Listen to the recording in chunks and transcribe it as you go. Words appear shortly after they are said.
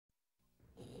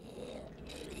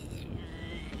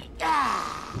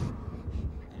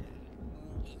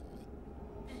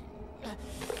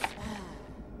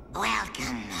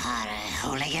Welcome, horror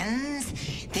hooligans.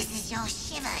 This is your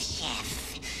shiver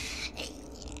chef.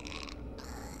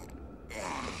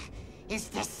 It's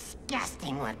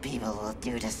disgusting what people will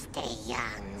do to stay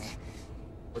young.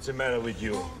 What's the matter with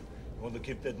you? You want to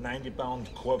keep that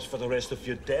 90-pound corpse for the rest of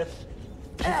your death?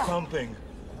 Keep pumping.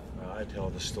 I tell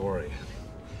the story.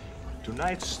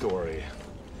 Tonight's story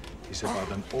is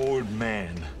about an old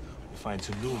man who finds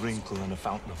a new wrinkle in a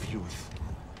fountain of youth.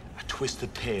 A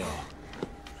twisted tale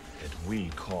that we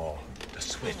call the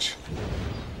switch.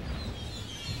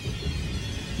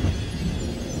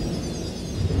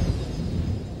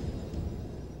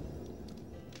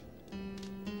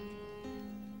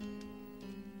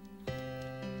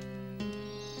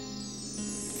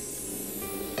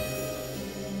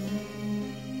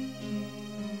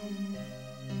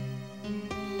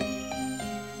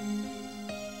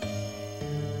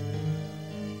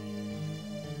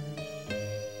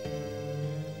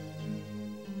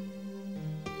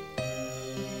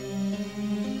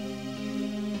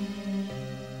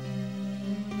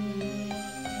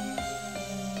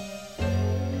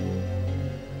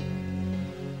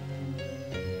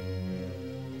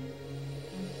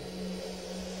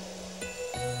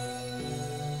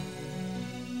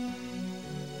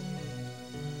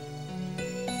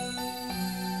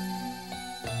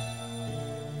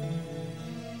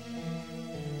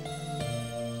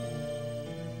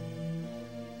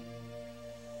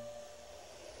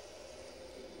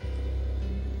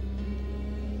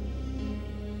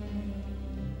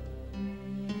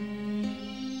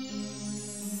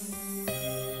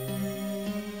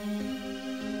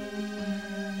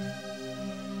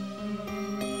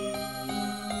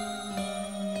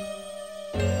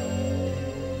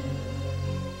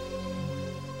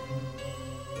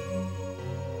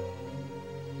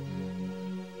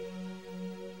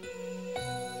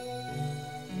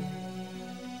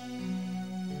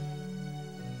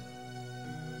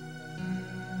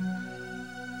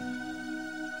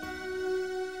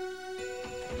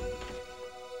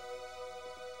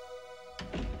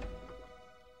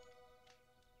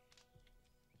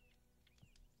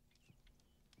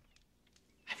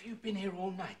 Have you been here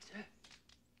all night, sir?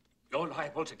 You're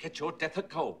liable to get your death of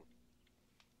cold.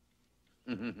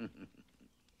 Are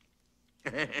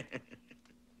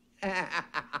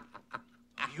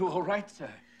you all right, sir?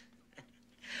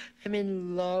 I'm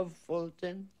in love,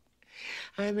 Fulton.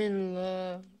 I'm in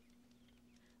love.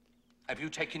 Have you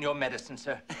taken your medicine,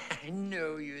 sir? I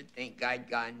know you think I'd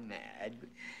gone mad,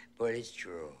 but it's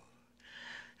true.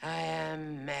 I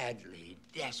am madly,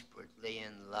 desperately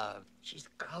in love. She's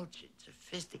cultured,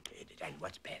 sophisticated, and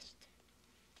what's best,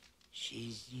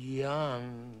 she's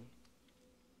young.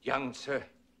 Young, sir?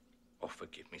 Oh,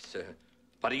 forgive me, sir.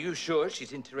 But are you sure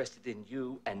she's interested in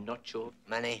you and not your...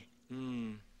 Money?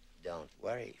 Don't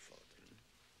worry, Fulton.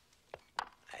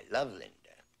 I love Linda.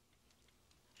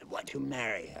 I want to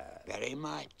marry her very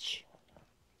much.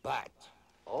 But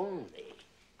only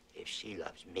if she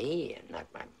loves me and not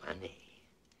my money.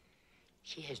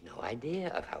 She has no idea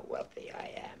of how wealthy I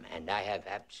am, and I have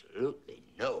absolutely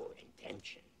no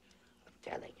intention of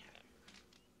telling her.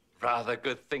 Rather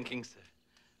good thinking, sir.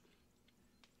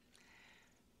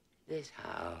 This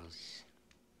house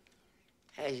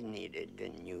has needed a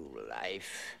new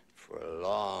life for a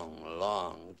long,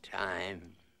 long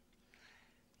time.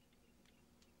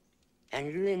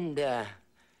 And Linda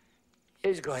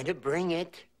is going to bring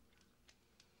it.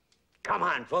 Come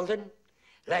on, Fulton.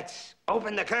 Let's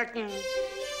open the curtains.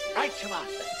 Right,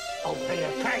 Shamasa. Open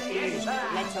the curtains.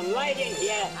 Let some light in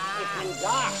here. It's been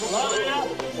dark long enough.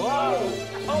 Whoa.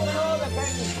 Open all the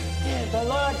curtains. The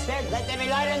Lord said, let there be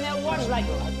light, and there was light.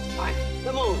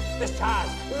 The moon, the stars,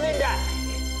 Linda.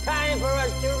 Time for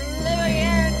us to live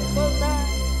again, Fulton.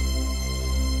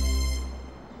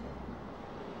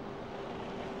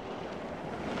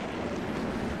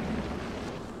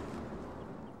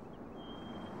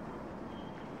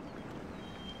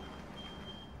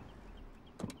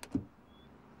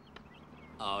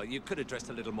 Oh, you could have dressed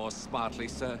a little more smartly,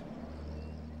 sir.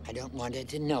 I don't want her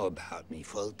to know about me,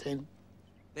 Fulton.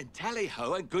 Then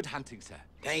tally-ho and good hunting, sir.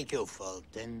 Thank you,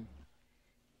 Fulton.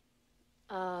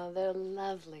 Oh, they're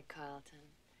lovely, Carlton.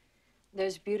 They're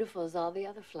as beautiful as all the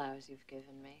other flowers you've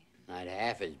given me. Not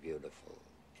half as beautiful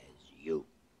as you.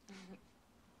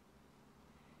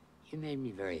 You made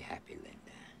me very happy,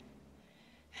 Linda.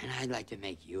 And I'd like to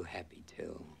make you happy,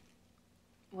 too.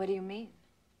 What do you mean?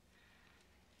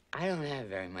 I don't have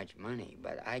very much money,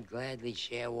 but I'd gladly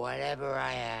share whatever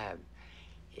I have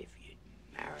if you'd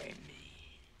marry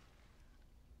me.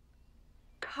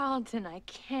 Carlton, I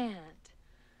can't.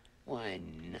 Why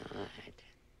not?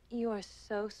 You are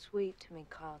so sweet to me,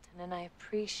 Carlton, and I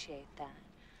appreciate that.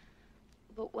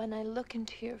 But when I look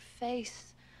into your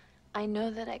face, I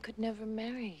know that I could never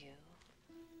marry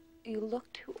you. You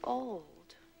look too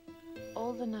old.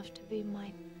 Old enough to be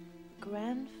my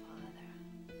grandfather.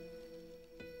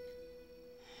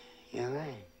 You're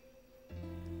right.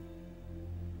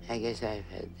 I guess I've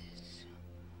had this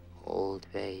old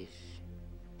face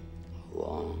a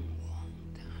long, long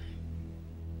time.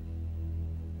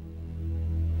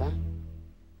 But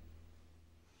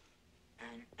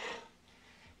I'm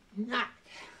not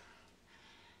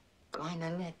going to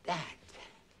let that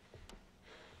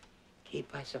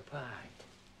keep us apart.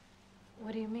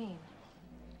 What do you mean?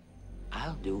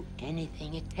 I'll do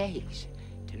anything it takes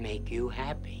to make you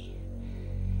happy.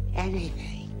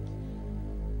 Anything.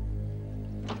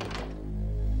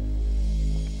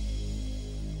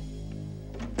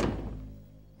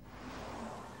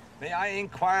 May I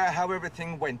inquire how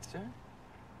everything went, sir?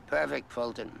 Perfect,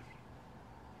 Fulton.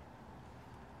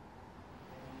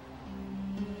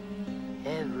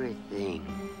 Everything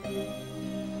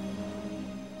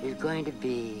is going to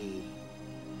be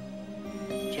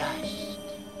just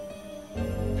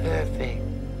perfect.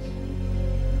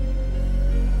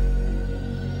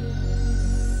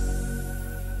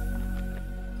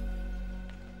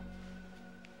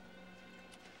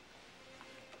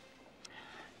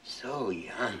 So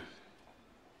young.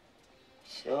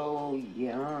 So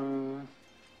young.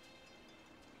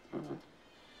 Did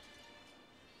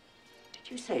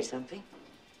you say something?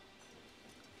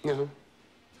 No.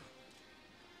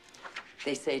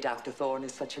 They say Dr. Thorne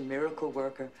is such a miracle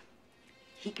worker.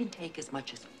 He can take as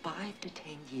much as 5 to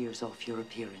 10 years off your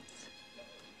appearance.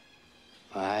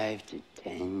 5 to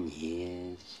 10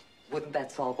 years. Wouldn't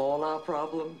that solve all our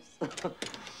problems?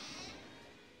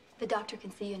 The doctor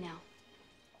can see you now.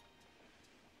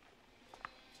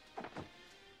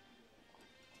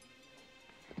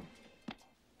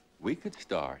 We could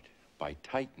start by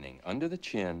tightening under the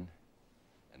chin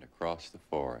and across the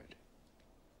forehead.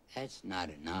 That's not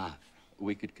enough.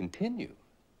 We could continue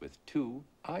with 2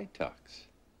 eye tucks.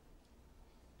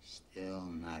 Still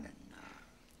not enough.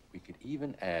 We could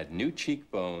even add new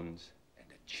cheekbones and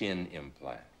a chin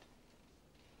implant.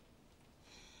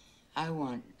 I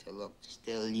want to look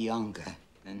still younger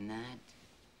than that.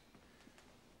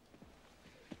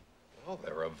 Well,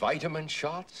 there are vitamin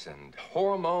shots and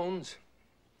hormones.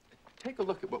 Take a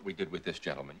look at what we did with this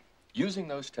gentleman. Using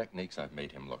those techniques, I've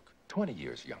made him look 20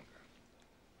 years younger.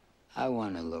 I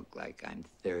want to look like I'm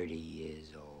 30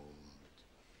 years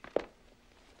old.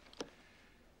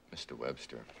 Mr.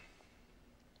 Webster,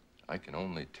 I can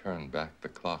only turn back the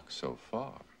clock so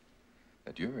far.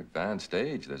 At your advanced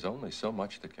age, there's only so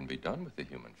much that can be done with the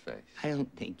human face. I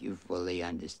don't think you fully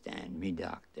understand me,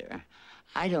 Doctor.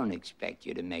 I don't expect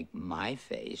you to make my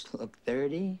face look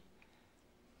 30.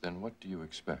 Then what do you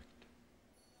expect?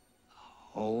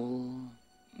 A whole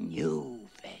new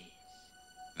face.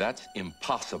 That's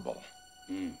impossible.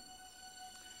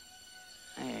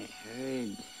 I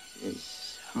heard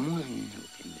there's someone who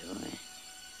can do it.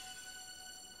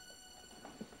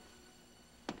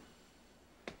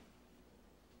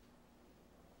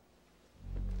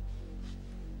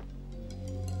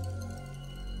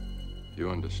 You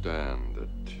understand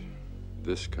that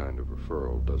this kind of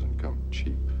referral doesn't come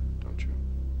cheap, don't you?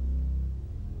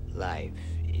 Life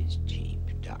is cheap,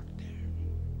 Doctor.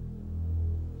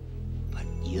 But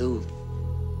youth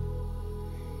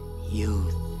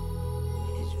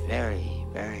is very,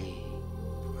 very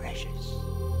precious.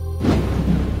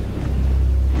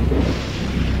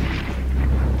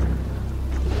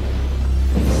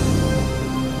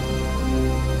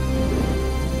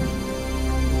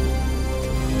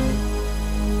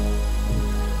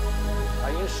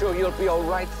 Are you sure you'll be all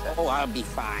right, sir? Oh, I'll be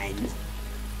fine.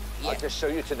 I'll just show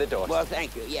you to the door. Well,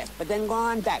 thank you, yes. But then go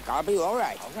on back. I'll be all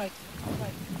right. All right, all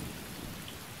right.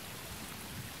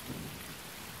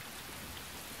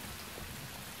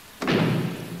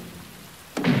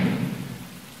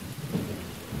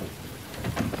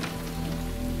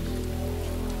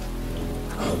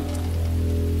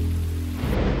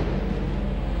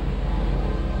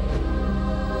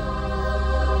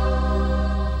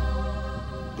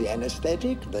 The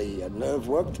anesthetic, the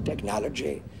nerve-worked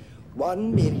technology,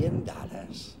 $1 million.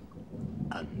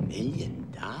 $1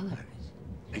 million?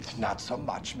 It's not so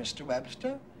much, Mr.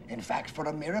 Webster. In fact, for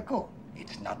a miracle,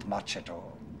 it's not much at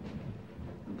all.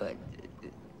 But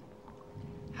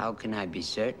how can I be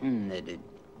certain that it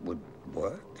would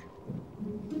work?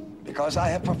 Because I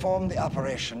have performed the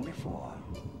operation before.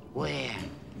 Where?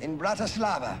 In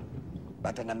Bratislava.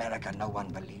 But in America, no one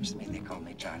believes me. They call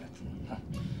me charlatan.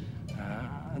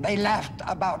 They laughed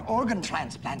about organ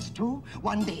transplants, too.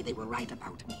 One day they will write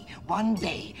about me. One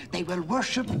day they will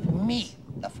worship me,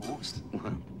 the fools.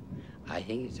 Well, I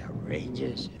think it's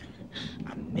outrageous.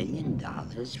 $1 million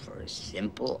for a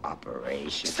simple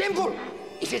operation. Simple!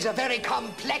 It is a very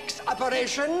complex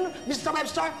operation, Mr.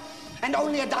 Webster. And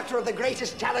only a doctor of the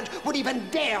greatest talent would even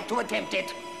dare to attempt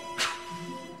it.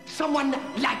 Someone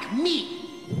like me.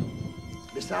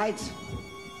 Besides,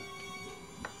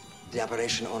 the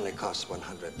operation only costs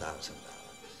 $100,000.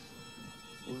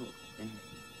 Well, then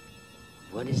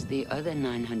what is the other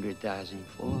 $900,000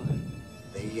 for?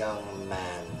 The young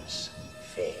man's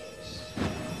face.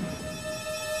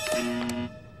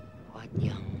 What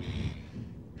young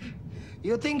man?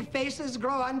 You think faces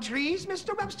grow on trees,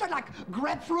 Mr. Webster, like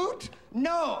grapefruit?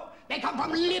 No, they come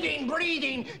from living,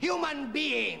 breathing human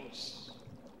beings.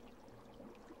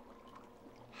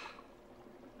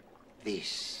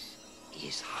 This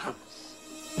is Hans.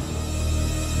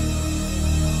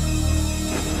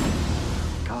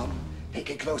 Come, take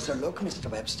a closer look,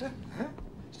 Mr. Webster. Huh?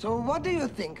 So what do you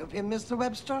think of him, Mr.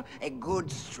 Webster? A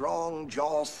good, strong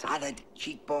jaw, solid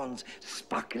cheekbones,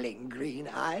 sparkling green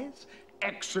eyes,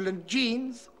 excellent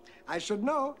genes. I should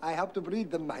know. I helped to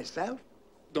breed them myself.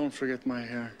 Don't forget my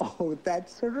hair. Oh,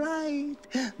 that's right.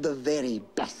 The very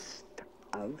best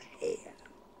of hair.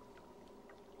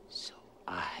 So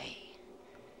I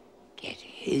get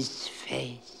his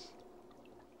face.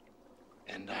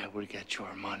 And I will get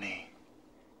your money.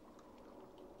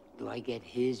 Do I get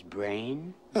his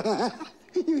brain?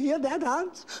 You hear that,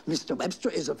 Hans? Mr. Webster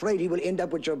is afraid he will end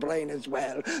up with your brain as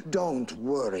well. Don't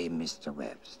worry, Mr.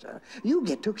 Webster. You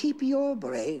get to keep your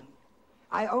brain.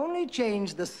 I only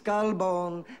changed the skull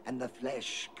bone and the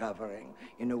flesh covering.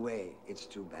 In a way, it's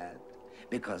too bad,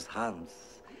 because Hans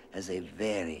has a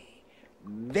very,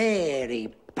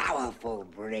 very powerful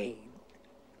brain.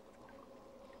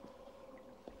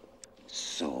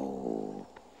 So,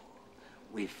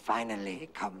 we finally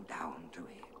come down to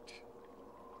it.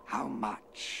 How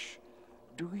much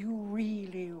do you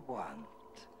really want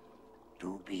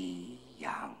to be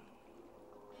young?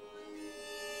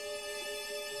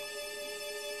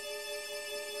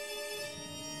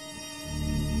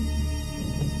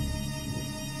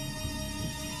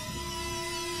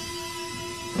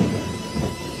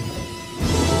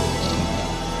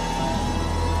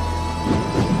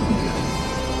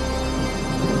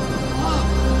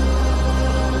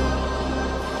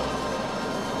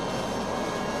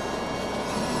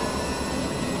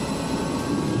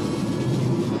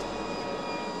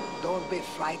 Don't be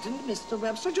frightened, Mr.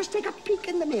 Webster. Just take a peek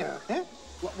in the mirror, eh?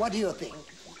 What do you think?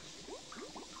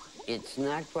 It's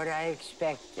not what I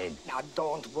expected. Now,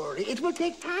 don't worry. It will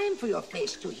take time for your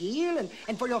face to heal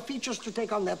and for your features to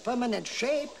take on their permanent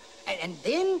shape. And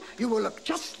then you will look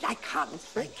just like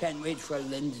Hans. I can't wait for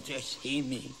Linda to see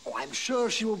me. Oh, I'm sure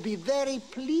she will be very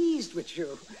pleased with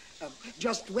you.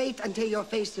 Just wait until your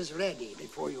face is ready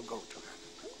before you go to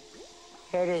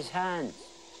her. Here is Hans.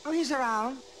 Oh, he's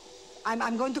around.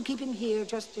 I'm going to keep him here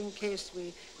just in case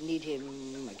we need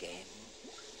him again.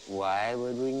 Why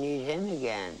would we need him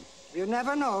again? You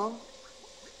never know,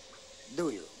 do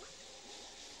you?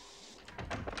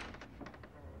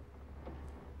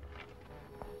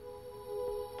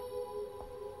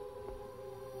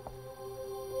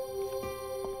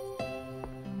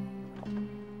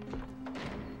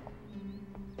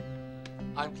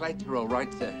 I'm glad you're all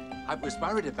right there. I was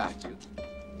worried about you.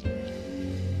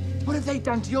 What have they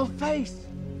done to your face?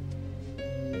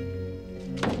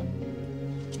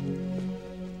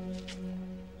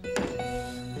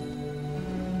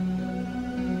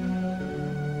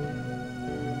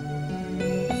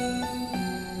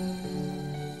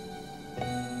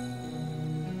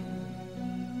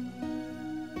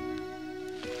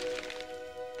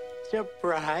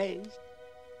 Surprise.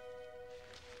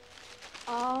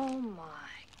 Oh, my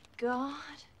God.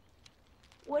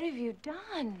 What have you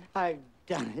done? I've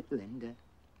done it, Linda.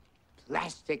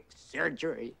 Plastic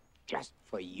surgery just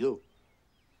for you.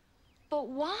 But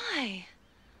why?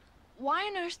 Why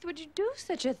on earth would you do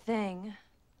such a thing?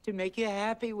 To make you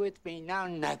happy with me. Now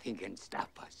nothing can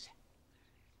stop us.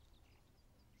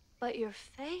 But your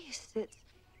face, it's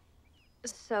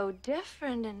so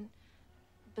different and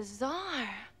bizarre.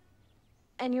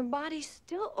 And your body's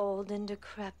still old and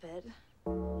decrepit.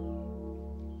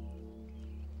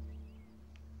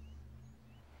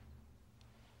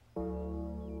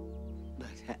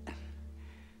 But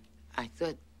I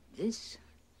thought this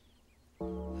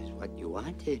was what you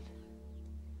wanted.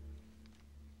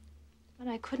 But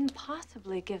I couldn't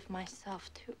possibly give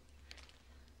myself to...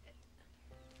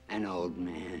 An old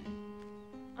man.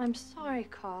 I'm sorry,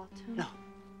 Carlton.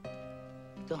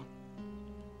 No.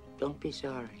 Don't Don't be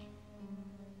sorry.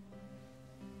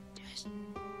 Just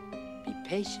be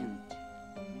patient.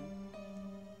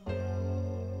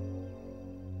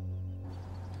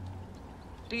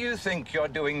 Do you think you're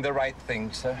doing the right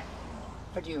thing, sir?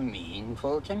 What do you mean,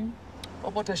 Fulton?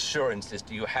 Well, what assurances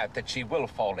do you have that she will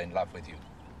fall in love with you,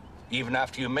 even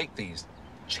after you make these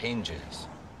changes?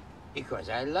 Because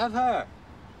I love her.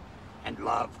 And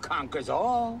love conquers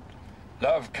all.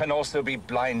 Love can also be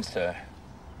blind, sir.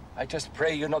 I just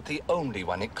pray you're not the only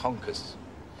one it conquers.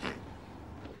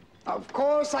 Of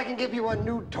course, I can give you a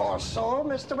new torso,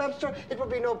 Mr. Webster. It will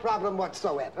be no problem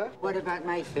whatsoever. What about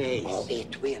my face? Oh,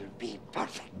 it will be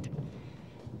perfect.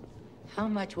 How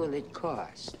much will it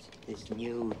cost, this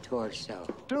new torso?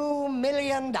 $2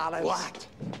 million. What?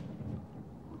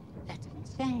 That's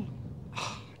insane.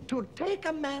 To take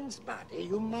a man's body,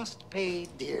 you must pay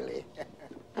dearly.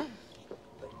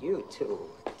 But you two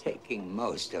are taking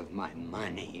most of my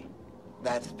money.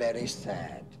 That's very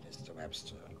sad, Mr.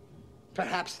 Webster.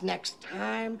 Perhaps next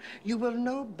time you will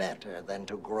know better than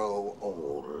to grow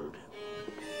old.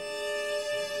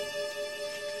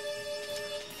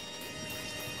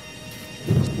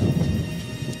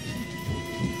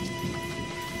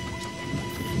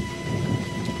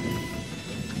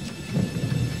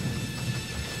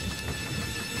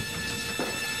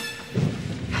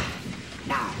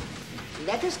 Now,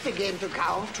 let us begin to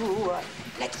count to,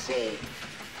 let's say,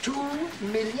 2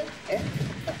 million.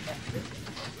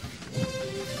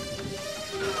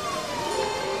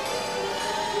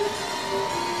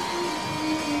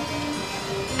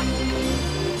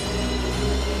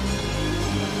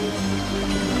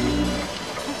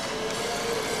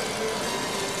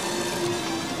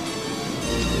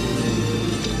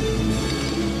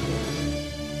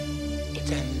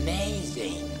 It's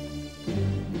amazing.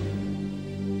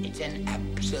 It's an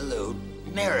absolute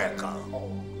miracle.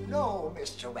 Oh, no,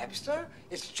 Mr. Webster.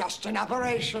 It's just an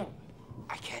operation.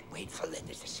 I can't wait for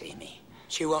Linda to see me.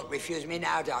 She won't refuse me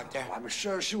now, Doctor. I'm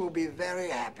sure she will be very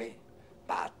happy.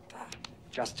 But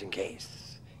just in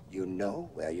case, you know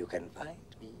where you can find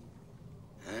me.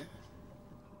 Huh?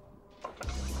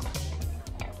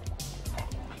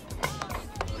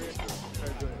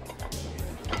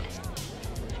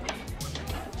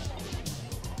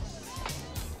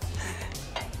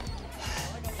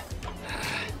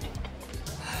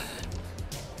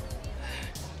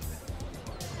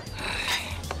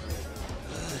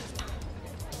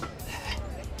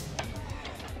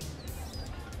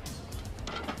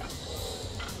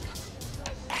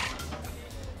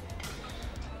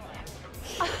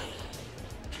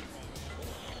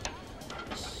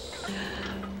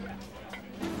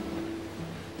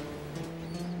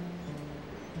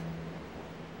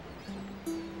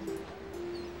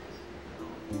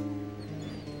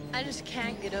 I just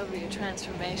can't get over your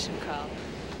transformation, Carl.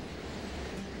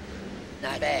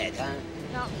 Not bad, huh?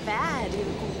 Not bad. You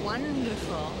look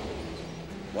wonderful.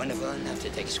 Wonderful enough to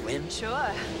take a swim?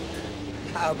 Sure.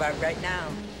 How about right now?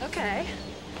 Okay.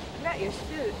 I got your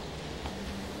suit.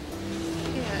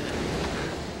 Here.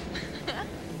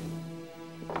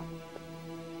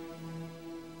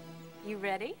 You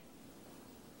ready?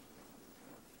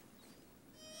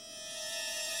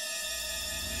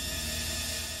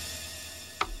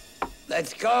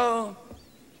 Let's go.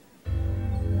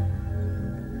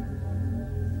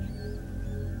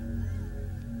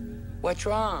 What's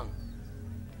wrong?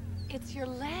 It's your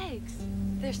legs.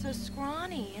 They're so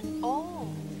scrawny and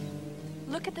old.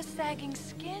 Look at the sagging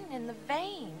skin and the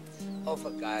veins. Oh,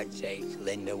 for God's sake,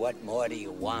 Linda, what more do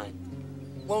you want?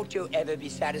 Won't you ever be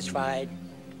satisfied?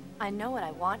 I know what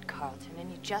I want, Carlton,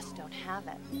 and you just don't have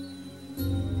it.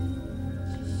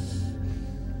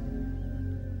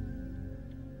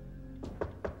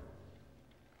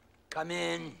 Come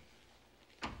in.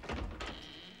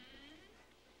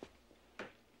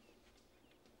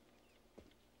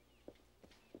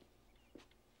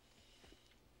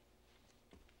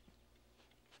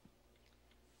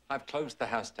 I've closed the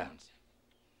house down, sir.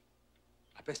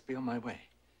 I best be on my way.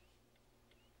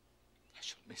 I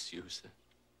shall miss you, sir.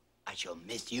 I shall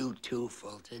miss you too,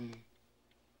 Fulton.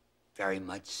 Very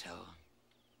much so.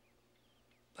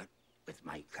 But with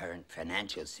my current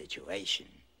financial situation,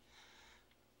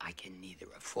 I can neither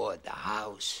afford the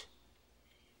house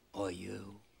or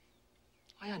you.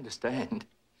 I understand.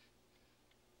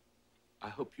 I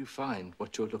hope you find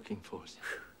what you're looking for, sir.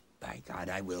 By God,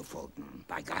 I will, Fulton.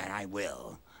 By God, I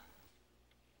will.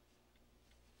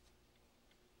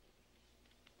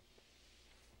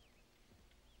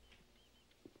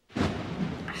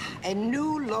 A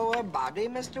new lower body,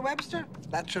 Mr. Webster?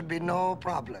 That should be no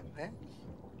problem, eh?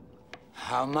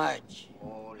 How much?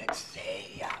 Oh, let's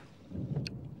say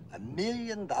 $1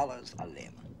 million a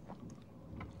limb.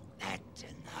 That's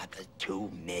another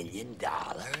 $2 million?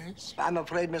 I'm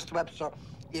afraid, Mr. Webster,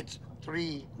 it's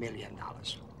 $3 million.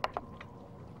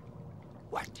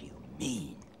 What do you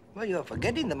mean? Well, you're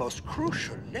forgetting the most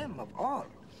crucial limb of all.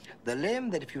 The limb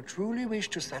that, if you truly wish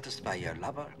to satisfy your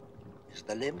lover, is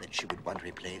the limb that she would want to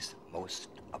replace most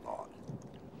of all.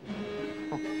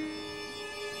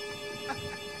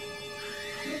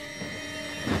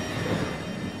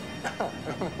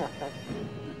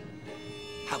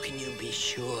 How can you be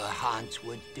sure Hans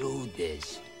would do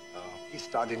this? Oh, he's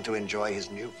starting to enjoy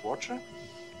his new fortune.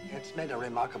 It's made a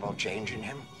remarkable change in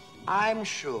him. I'm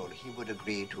sure he would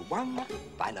agree to one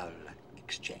final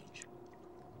exchange.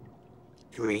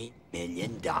 $3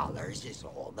 million is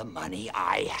all the money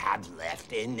I have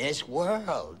left in this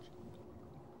world.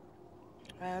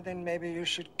 Well, then maybe you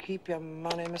should keep your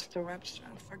money, Mr. Webster,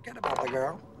 and forget about the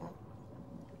girl.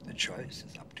 The choice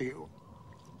is up to you.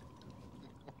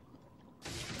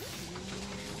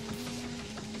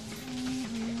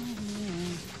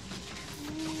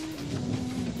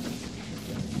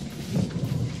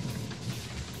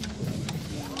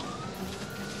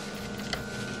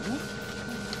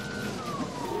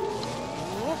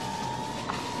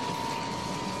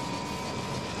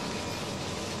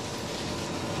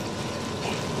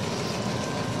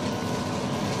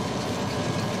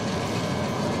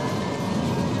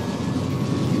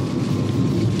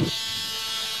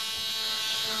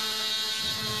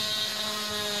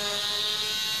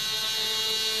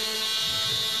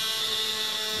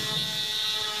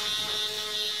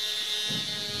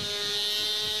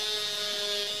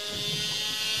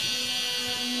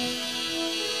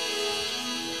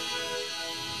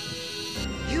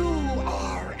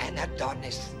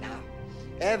 Adonis now.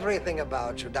 Everything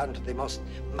about you, down to the most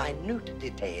minute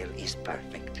detail, is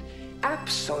perfect.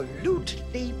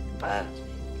 Absolutely perfect.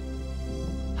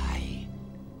 I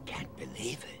can't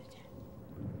believe it.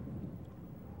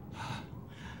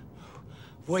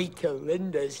 Wait till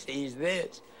Linda sees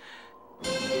this.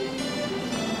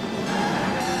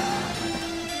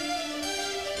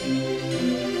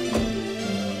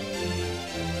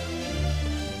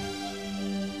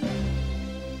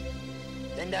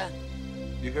 Linda?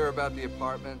 You hear about the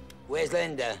apartment? Where's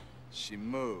Linda? She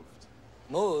moved.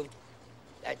 Moved?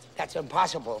 That's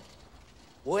impossible.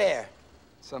 Where?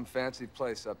 Some fancy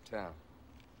place uptown.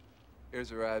 Here's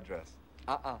her address.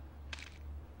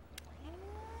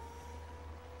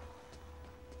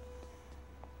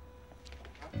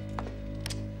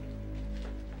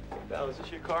 Val, is this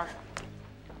your car?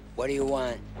 What do you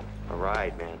want? A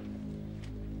ride, man.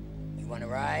 You want a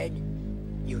ride?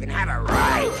 You can have a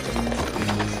ride.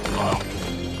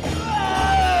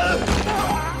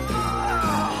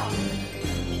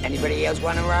 Anybody else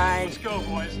want a ride? Let's go,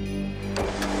 boys.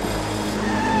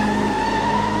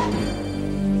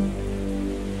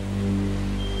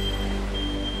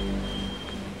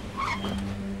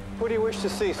 Who do you wish to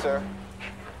see, sir?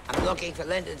 I'm looking for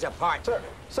Linda's apartment.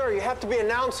 Sir, you have to be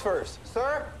announced first.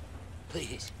 Sir?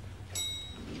 Please.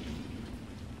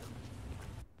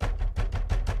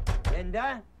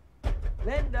 Linda?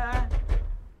 Linda?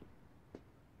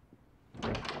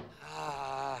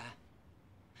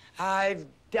 I've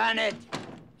done it.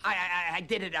 I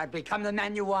did it. I've become the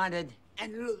man you wanted.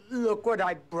 And look what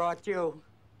I brought you.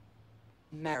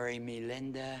 Marry me,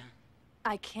 Linda.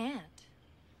 I can't.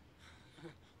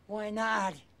 Why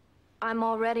not? I'm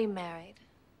already married.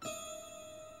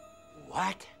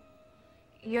 What?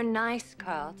 You're nice,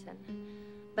 Carlton.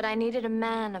 But I needed a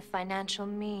man of financial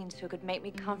means who could make me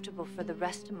comfortable for the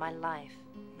rest of my life.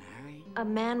 Married? A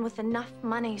man with enough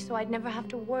money so I'd never have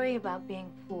to worry about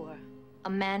being poor. A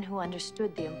man who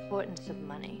understood the importance of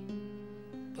money.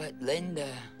 But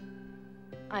Linda...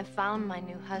 I found my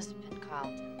new husband,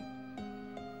 Carlton.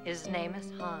 His name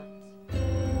is Hans.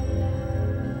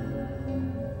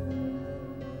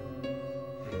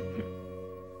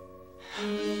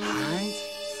 Hans?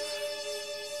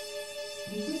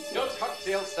 Your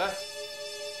cocktail, sir.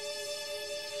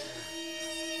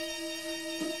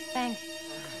 Thank you.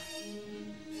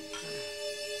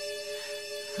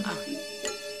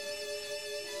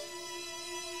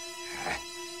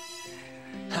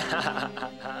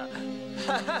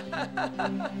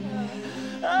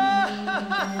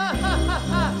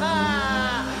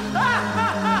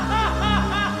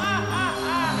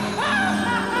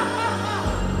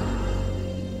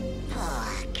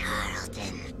 Poor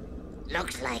Carlton.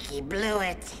 Looks like he blew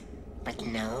it. But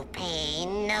no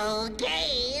pain, no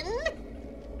gain.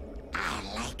 I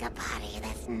like a body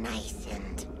that's nice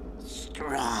and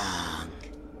strong.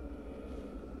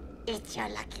 It's your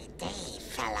lucky day,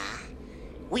 fella.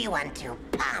 We want to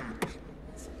pump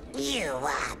you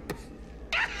up.